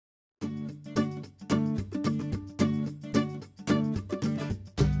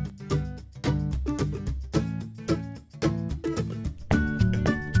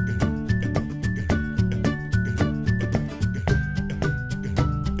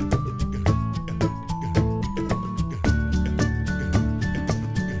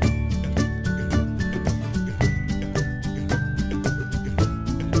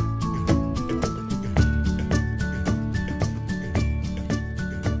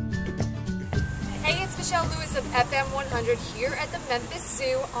Michelle Lewis of FM 100 here at the Memphis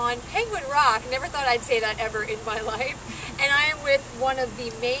Zoo on Penguin Rock. Never thought I'd say that ever in my life. And I am with one of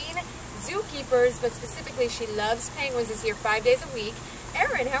the main zookeepers, but specifically she loves penguins, is here 5 days a week.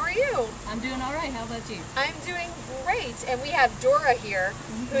 Erin, how are you? I'm doing all right. How about you? I'm doing great. And we have Dora here,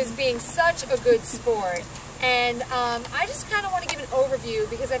 who is being such a good sport. And I just kind of want to give an overview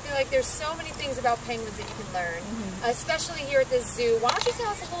because I feel like there's so many things about penguins that you can learn, especially here at this zoo. Why don't you tell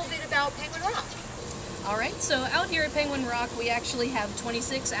us a little bit about Penguin Rock? All right, so out here at Penguin Rock, we actually have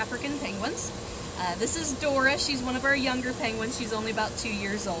 26 African penguins. This is Dora. She's one of our younger penguins. She's only about 2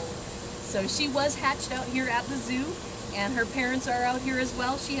 years old. So she was hatched out here at the zoo, and her parents are out here as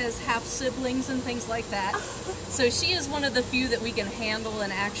well. She has half siblings and things like that. So she is one of the few that we can handle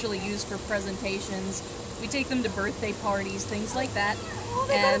and actually use for presentations. We take them to birthday parties, things like that. Oh,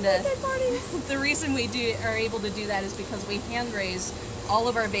 they go to birthday parties. The reason we are able to do that is because we hand raise all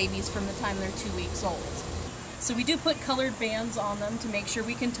of our babies from the time they're 2 weeks old. So we do put colored bands on them to make sure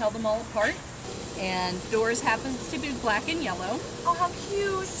we can tell them all apart. And Dora's happens to be black and yellow. Oh, how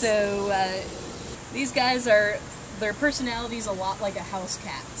cute! So these guys are, their personality's a lot like a house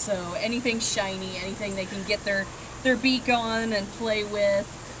cat. So anything shiny, anything they can get their beak on and play with.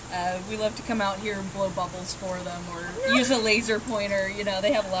 We love to come out here and blow bubbles for them or use a laser pointer. You know,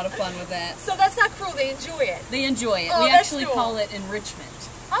 they have a lot of fun with that. So that's not cruel, they enjoy it. They enjoy it. Oh, we actually cool. call it enrichment.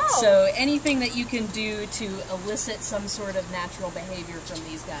 Oh. So anything that you can do to elicit some sort of natural behavior from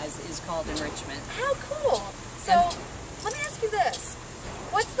these guys is called enrichment. How cool. So let me ask you this.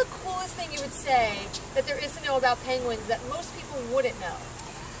 What's the coolest thing you would say that there is to know about penguins that most people wouldn't know?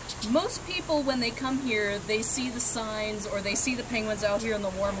 Most people, when they come here, they see the signs or they see the penguins out here in the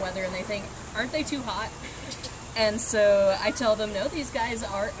warm weather and they think, aren't they too hot? And so I tell them, no, these guys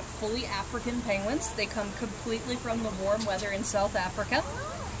are fully African penguins. They come completely from the warm weather in South Africa.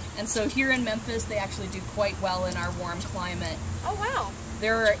 And so here in Memphis, they actually do quite well in our warm climate. Oh, wow.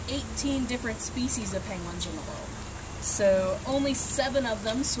 There are 18 different species of penguins in the world. So only 7 of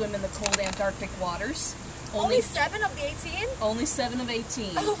them swim in the cold Antarctic waters. Only 7 of the 18? Only 7 of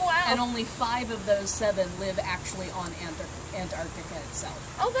 18. Oh, wow. And only 5 of those 7 live actually on Antarctica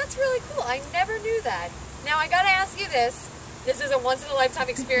itself. Oh, that's really cool. I never knew that. Now, I gotta ask you this. This is a once-in-a-lifetime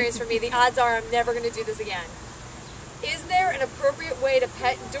experience for me. The odds are I'm never gonna do this again. Is there an appropriate way to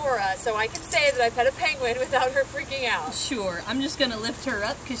pet Dora so I can say that I pet a penguin without her freaking out? Sure. I'm just gonna lift her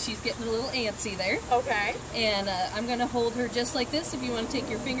up because she's getting a little antsy there. Okay. And I'm gonna hold her just like this if you want to take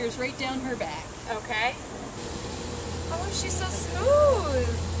your fingers right down her back. Okay. Oh, she's so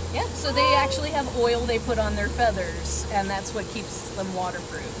smooth. Yeah, so they actually have oil they put on their feathers, and that's what keeps them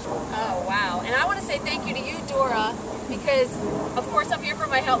waterproof. Oh, wow. And I want to say thank you to you, Dora, because, of course, I'm here for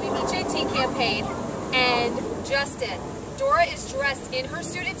my Help Me BJT campaign, and Justin, Dora is dressed in her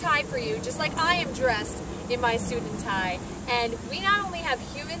suit and tie for you, just like I am dressed in my suit and tie. And we not only have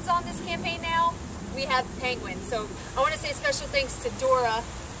humans on this campaign now, we have penguins. So I want to say special thanks to Dora,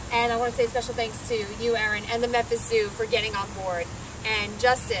 and I want to say special thanks to you, Erin, and the Memphis Zoo for getting on board. And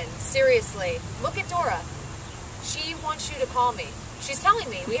Justin, seriously, look at Dora. She wants you to call me. She's telling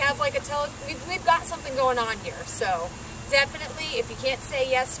me we have like we've got something going on here. So definitely, if you can't say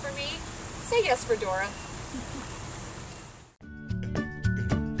yes for me, say yes for Dora.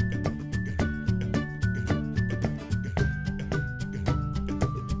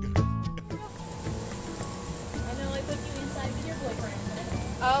 I know I put you inside with your boyfriend.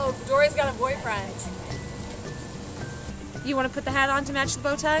 Oh, Dora's got a boyfriend. You want to put the hat on to match the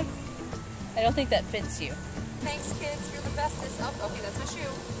bow tie? I don't think that fits you. Thanks, kids. You're the bestest. Oh, okay, that's my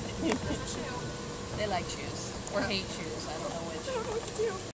shoe. That's my shoe. They like shoes. Or hate shoes. I don't know which. I don't know what to do.